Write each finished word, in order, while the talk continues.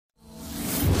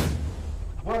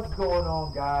What's going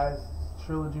on, guys?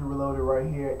 Trilogy Reloaded right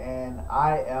here, and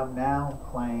I am now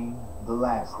playing The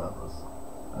Last of Us.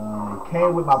 It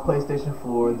came with my PlayStation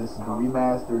 4. This is the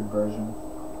remastered version,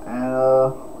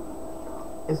 and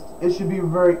it should be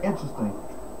very interesting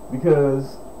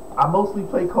because I mostly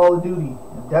play Call of Duty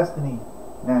and Destiny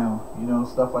now,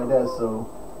 stuff like that. So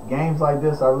games like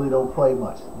this I really don't play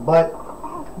much, but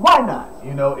why not?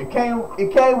 It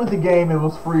came with the game. It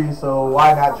was free, so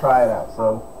why not try it out?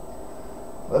 So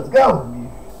let's go. Let me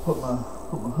put my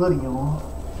hoodie on.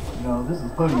 This is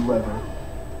hoodie weather.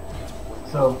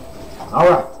 So, all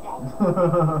right.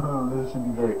 This should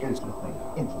be very interesting.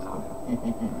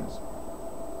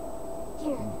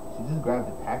 She just grabbed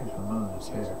the package from under the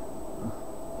chair.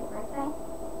 Your birthday?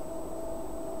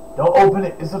 Don't open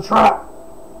it. It's a trap.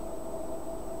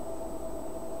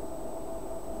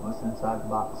 What's inside the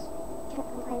box?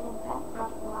 Contemplating pet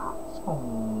Apple Watch.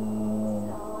 Oh.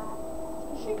 So,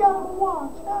 She got a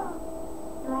watch.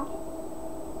 you like it?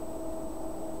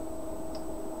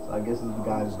 So I guess it's the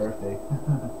guy's birthday.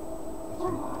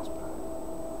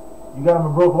 You got him a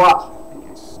broke watch.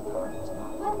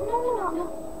 What? No.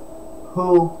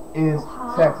 Who is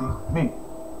texting me?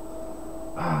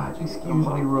 Excuse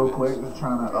me real quick. Just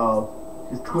trying to,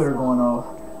 is Twitter going off?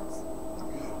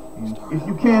 If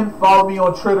you can, follow me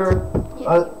on Twitter.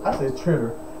 I said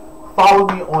Twitter. Follow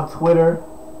me on Twitter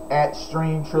at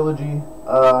Stream Trilogy.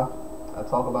 I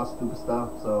talk about stupid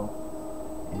stuff, so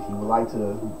if you would like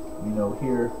to,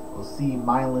 hear or see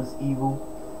mindless evil,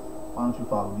 why don't you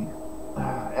follow me?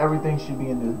 Everything should be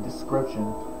in the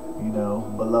description,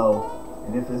 below.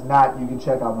 And if it's not, you can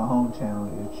check out my home channel.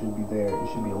 It should be there. It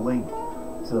should be a link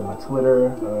to my Twitter,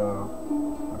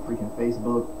 my freaking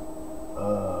Facebook,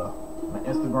 my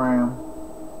Instagram,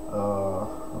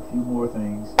 a few more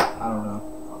things. I don't know.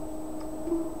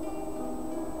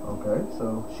 Okay,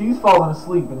 so she's falling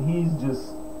asleep and he's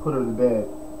just put her to bed.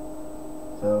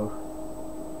 So,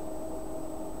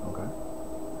 okay.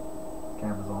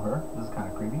 Camera's on her. This is kind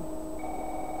of creepy.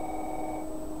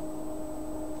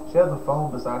 She has a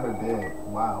phone beside her bed.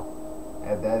 Wow.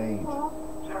 At that age.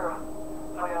 Sarah,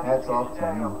 Hats off to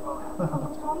you.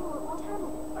 Tony, what's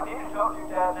happening? I need to talk to your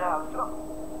dad now.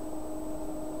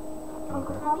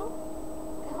 Uncle Okay. Tony?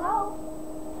 Hello?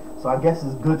 So I guess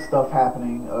it's good stuff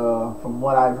happening. From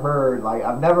what I've heard, like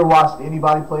I've never watched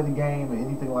anybody play the game or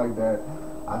anything like that.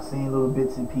 I've seen little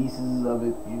bits and pieces of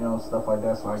it, stuff like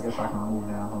that. So I guess I can move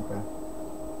now. Okay.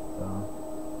 So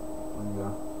there you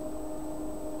go.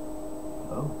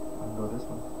 Oh, I can go this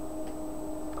way.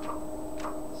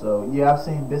 So yeah, I've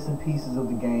seen bits and pieces of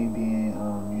the game being,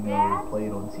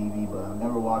 played on TV, but I've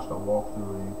never watched a walkthrough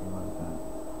or anything like that.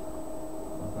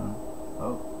 Okay.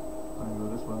 Oh, I can go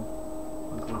this way.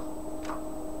 What's this?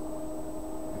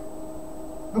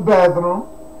 The bathroom.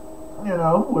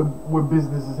 Where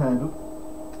business is handled.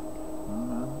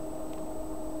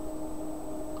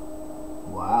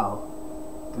 Wow.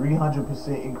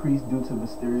 300% increase due to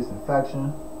mysterious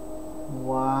infection.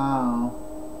 Wow.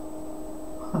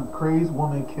 Crazed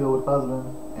woman killed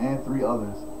husband and 3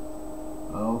 others.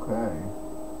 Okay.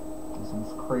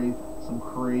 Some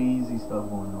crazy stuff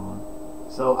going on.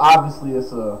 So obviously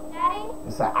it's an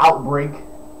outbreak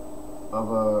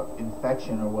of a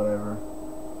infection or whatever,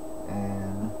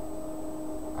 and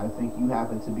I think you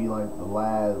happen to be like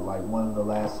one of the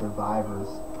last survivors,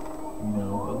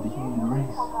 of the human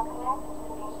race.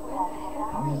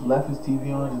 He just left his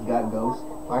TV on, just got ghost.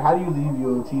 Like, how do you leave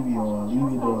your TV on,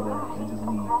 leave your daughter, and just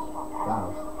leave the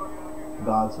house?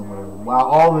 God somewhere. While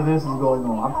all of this is going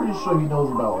on, I'm pretty sure he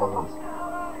knows about all this.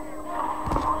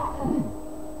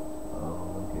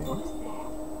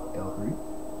 L3.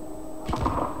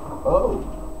 Oh.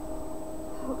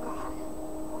 Oh, God.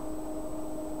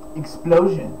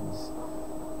 Explosions.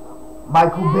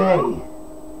 Michael Bay.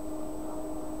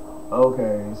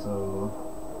 Okay, so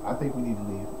I think we need to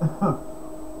leave.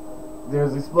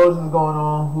 There's explosions going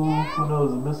on. Who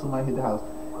knows? A missile might hit the house.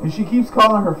 And she keeps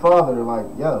calling her father, like,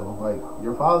 yo,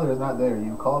 your father is not there.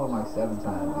 You called him like 7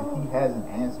 times. If he hasn't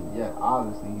answered yet,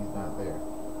 obviously he's not there.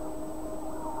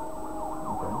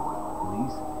 Okay.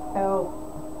 Police. Help.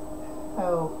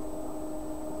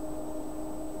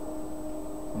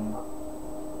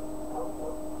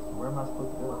 Where am I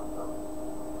supposed to go?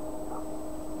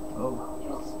 Oh.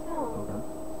 Okay.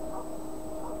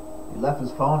 He left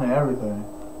his phone and everything.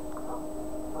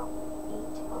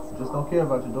 Just don't care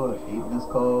about your daughter. 8 missed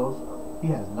calls. He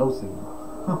has no signal.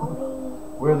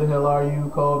 Where the hell are you?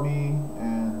 Call me,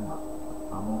 and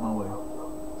I'm on my way.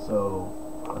 So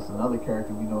that's another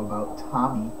character we know about.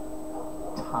 Tommy,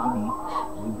 the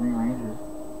Green Ranger.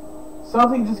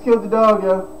 Something just killed the dog,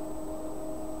 yo.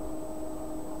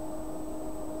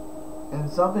 And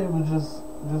something was just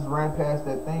ran past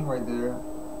that thing right there.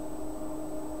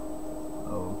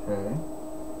 Okay.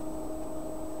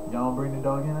 Y'all don't bring the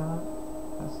dog in on it?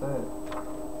 That's sad.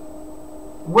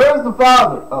 Where's the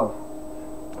father? Oh.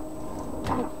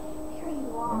 Here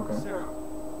you are. Okay. Sarah,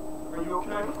 are you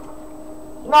okay?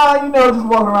 Nah, you know, just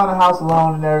walking around the house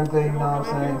alone and everything, you know what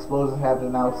I'm saying? Explosions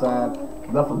happening outside.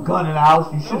 Left a gun in the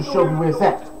house. You should have showed me where it's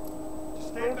at. Just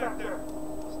stand back there.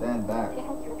 Stand back. Dad,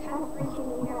 you're kind of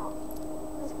freaking me out.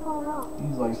 What's going on?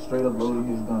 He's like straight up loading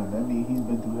his gun. That means he's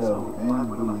been through hell and he's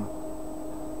bleeding.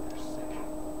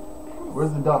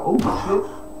 Where's the dog? Oh shit.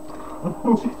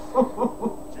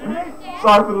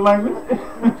 Sorry for the language.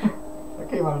 That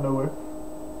came out of nowhere.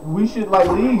 We should like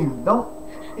leave. Don't.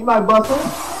 He might bust in.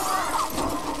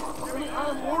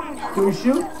 Can we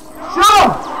shoot? Shoot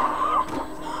him!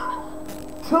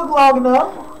 Took long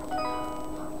enough.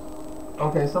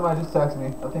 Okay, somebody just texted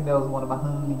me. I think that was one of my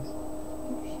homies.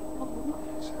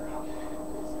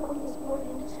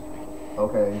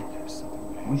 Okay.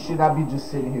 We should not be just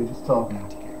sitting here just talking.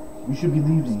 We should be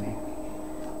leaving.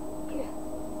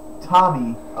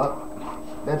 Tommy.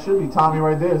 That should be Tommy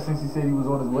right there since he said he was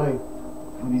on his way.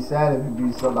 It'd be sad if it'd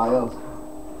be somebody else.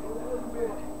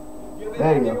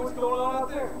 There you go. What's going on out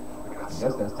there? I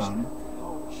guess that's Tommy.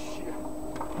 Oh shit.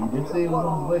 He did say he was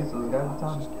on his way, so it's gotta be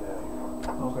Tommy.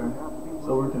 Okay. So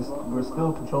we're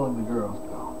still controlling the girl.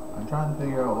 I'm trying to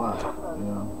figure out why. You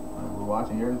know, like we're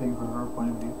watching everything from her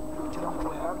point of view.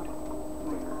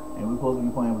 And we're supposed to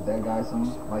be playing with that guy soon.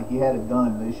 Like he had a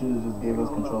gun. They should have just gave us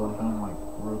control of him like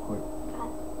real quick.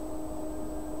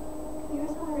 You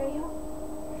guys on the radio?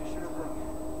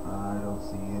 I don't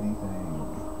see anything.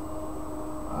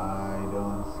 I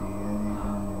don't see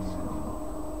anything.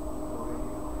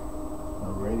 No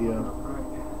radio.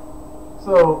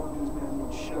 So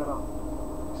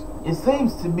it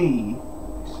seems to me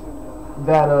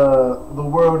that the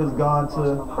world has gone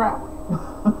to crap.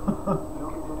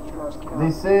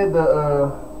 They said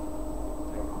the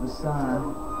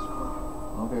sign.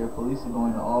 Okay, police are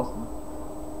going to Austin.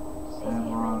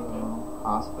 San Ron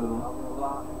Hospital.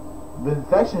 The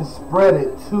infection spread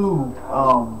it to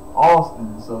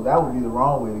Austin, so that would be the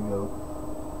wrong way to go.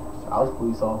 I was a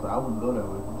police officer. I wouldn't go that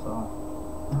way. I'm sorry.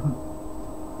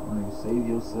 You save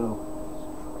yourself.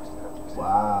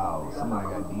 Wow, somebody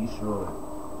got destroyed.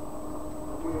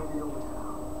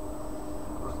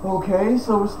 Okay,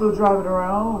 so we're still driving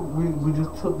around. We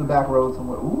just took the back road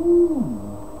somewhere. Ooh,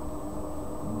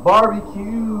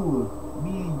 barbecue.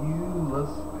 Me and you.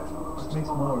 Let's make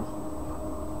s'mores.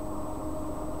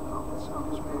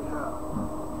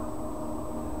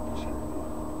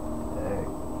 Hey.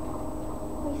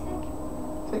 We sick?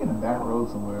 Taking the back road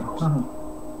somewhere. How do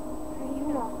you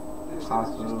know?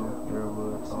 Hospital,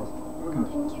 Deerwood, Hospital.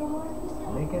 Didn't you know if you said?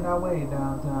 Making our way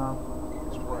downtown.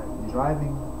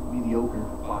 Driving mediocre.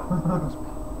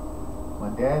 My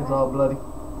dad's all bloody.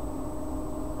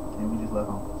 And we just left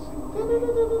home.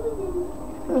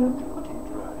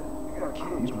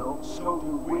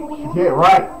 Yeah,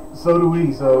 right. So do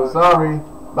we. So sorry.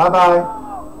 Bye bye.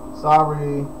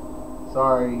 Sorry.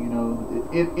 Sorry. You know,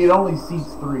 it only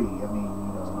seats 3. I mean,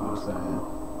 you know what I'm saying.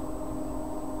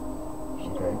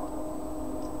 Okay.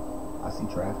 I see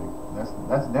traffic.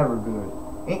 That's never good.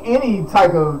 In any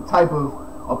type of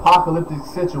apocalyptic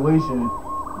situation,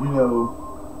 you know,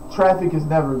 traffic is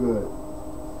never good.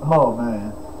 Oh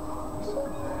man.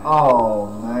 Oh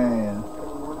man.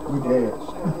 We're dead.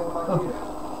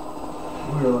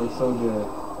 We are like so dead.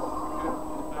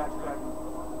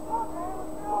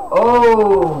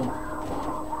 Oh.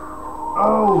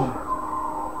 Oh.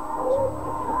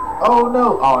 Oh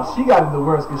no. Oh, she got it the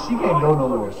worst because she can't go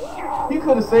nowhere. He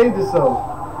could have saved herself.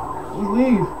 Just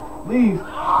leave. Leave.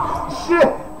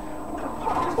 Shit.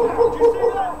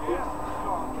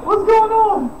 What's going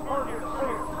on?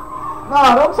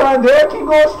 Nah, don't turn there. Keep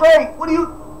going straight. What are you?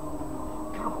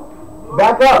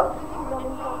 Back up.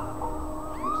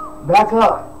 Back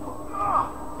up.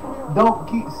 Don't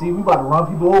keep. See, we about to run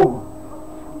people over.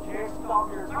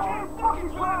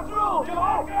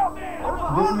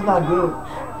 This is not good.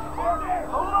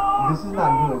 This is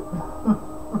not good.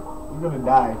 We're gonna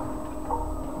die.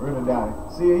 We're gonna die.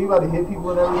 See, you about to hit people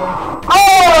and everything.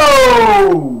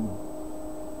 Oh!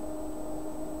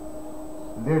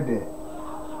 They're dead.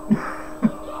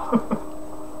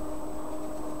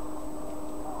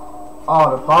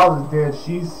 Oh, the father's dead.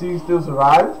 She still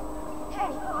survived?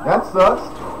 That sucks.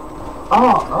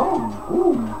 Oh,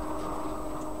 ooh.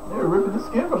 They're ripping the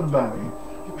skin from the baby.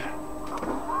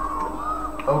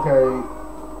 Okay.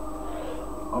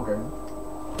 Okay.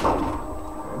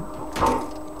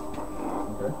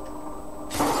 Okay.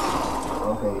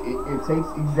 Okay. It takes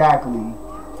exactly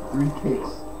 3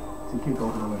 kicks to kick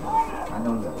over the window. I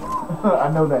know that now. I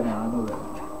know that now. I know that now.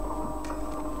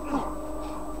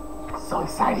 So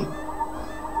exciting.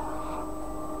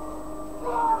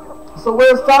 So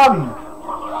where's Tommy?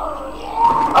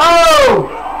 Oh!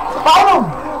 Fight him!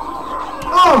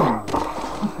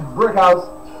 Brick house.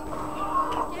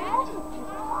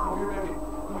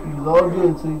 He was all good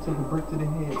until he took a brick to the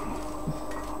head.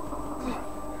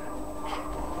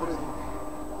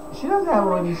 She doesn't have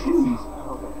on any shoes.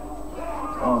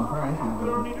 Oh, her ankle's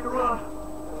good.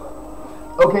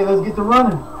 Okay, let's get to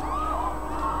running.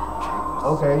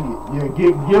 Okay, yeah,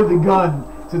 give the gun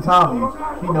to Tommy.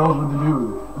 He knows what to do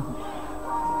with it.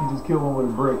 He just killed one with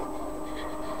a brick.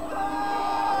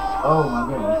 Oh my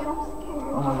goodness.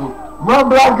 Oh my goodness. Run,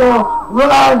 black girl!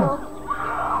 Run!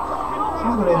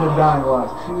 She's gonna end up dying,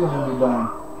 watch. She's gonna end up dying.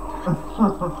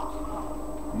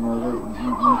 you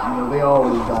know, they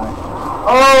always die.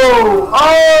 Oh!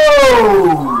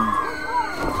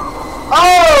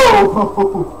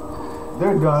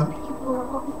 They're done.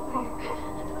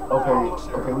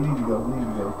 Okay, we need to go.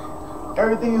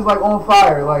 Everything is like on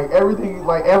fire. Like everything,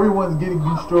 like everyone's getting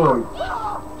destroyed. He's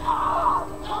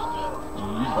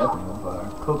definitely on fire.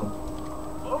 Cook him.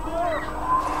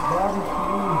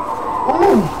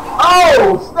 Ooh!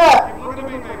 Oh! Snap!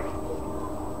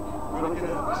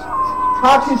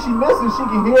 How can she miss it? She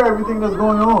can hear everything that's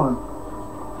going on.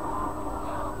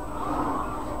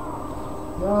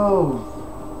 Yo.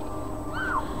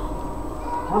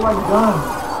 We're like done.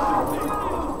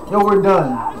 Yo, we're done.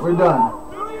 We're done.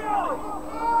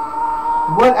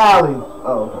 What alley?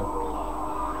 Oh, okay.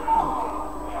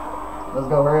 Let's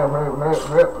go. Hurry up.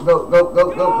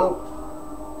 Go.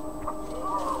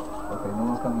 Okay, no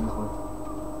one's coming this way.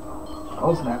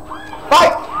 Oh, snap.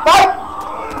 Fight!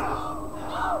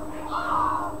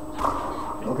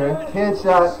 Okay,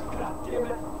 headshot.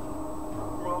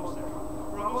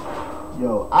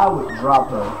 Yo, I would drop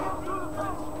her.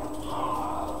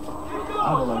 I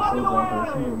would like so drop her.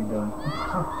 She would be done.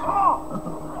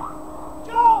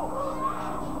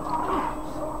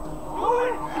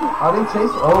 Are they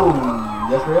chasing? Oh,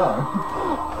 yes they are.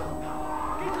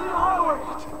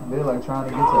 They're like trying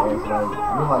to get to us. Like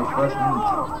we're like fresh meat.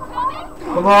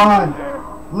 Come on,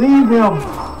 leave him.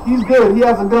 He's good. He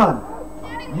has a gun.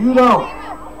 You don't.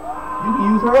 You can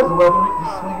use her as a weapon.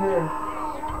 Just swing her.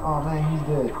 Oh man, he's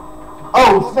dead.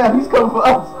 Oh snap, he's coming for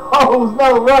us. Oh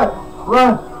no, run.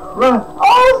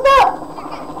 Oh snap.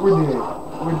 We're dead.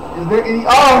 Is there any?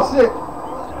 Oh shit.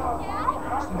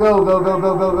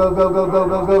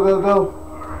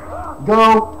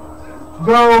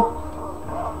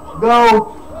 Go.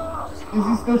 Is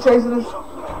he still chasing us?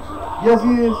 Yes,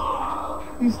 he is.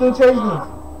 He's still chasing us.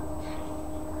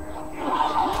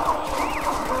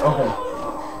 Okay.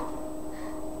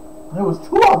 There was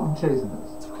 2 of them chasing us.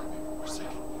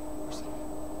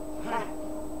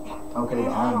 Okay, the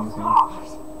army is here.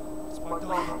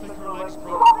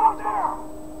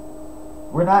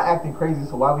 We're not acting crazy,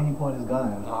 so why would he point his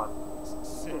gun at us?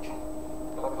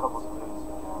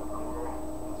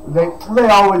 They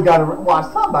always got to watch.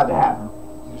 Something about to happen.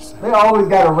 They always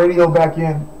got a radio back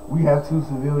in. We have 2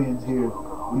 civilians here.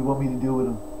 What do you want me to do with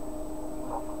them?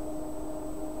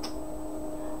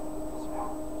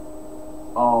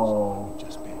 Oh.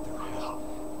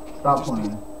 Stop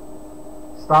playing.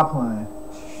 Stop playing.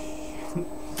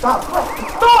 Stop playing.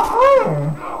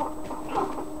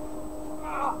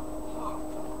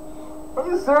 Are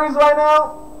you serious right now?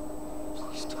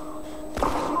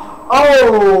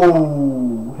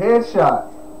 Oh, headshot.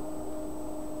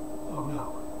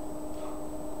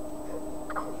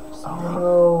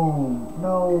 Oh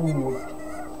no.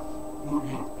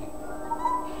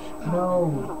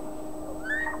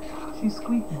 She's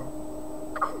squeaking.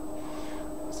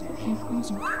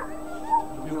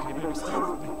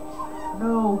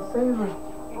 No, save her.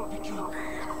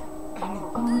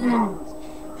 Oh no.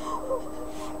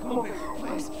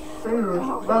 Save her.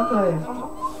 Stop playing.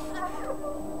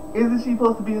 Isn't she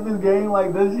supposed to be in this game?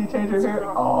 Like, doesn't she change her hair?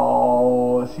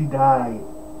 Oh, she died.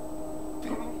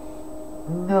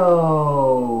 No.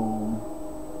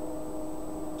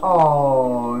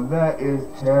 Oh, that is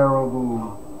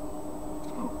terrible.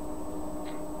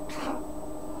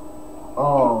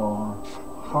 Oh,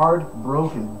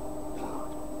 heartbroken.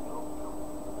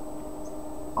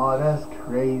 Oh, that's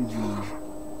crazy.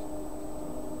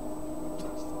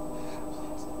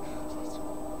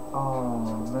 Oh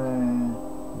man,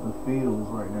 the feels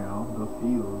right now, the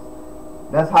feels.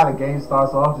 That's how the game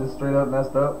starts off, just straight up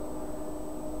messed up.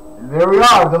 And there we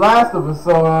are, The Last of Us.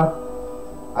 So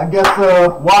I guess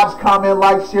watch, comment,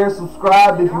 like, share,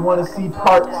 subscribe if you want to see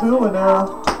part 2, and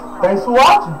thanks for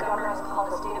watching.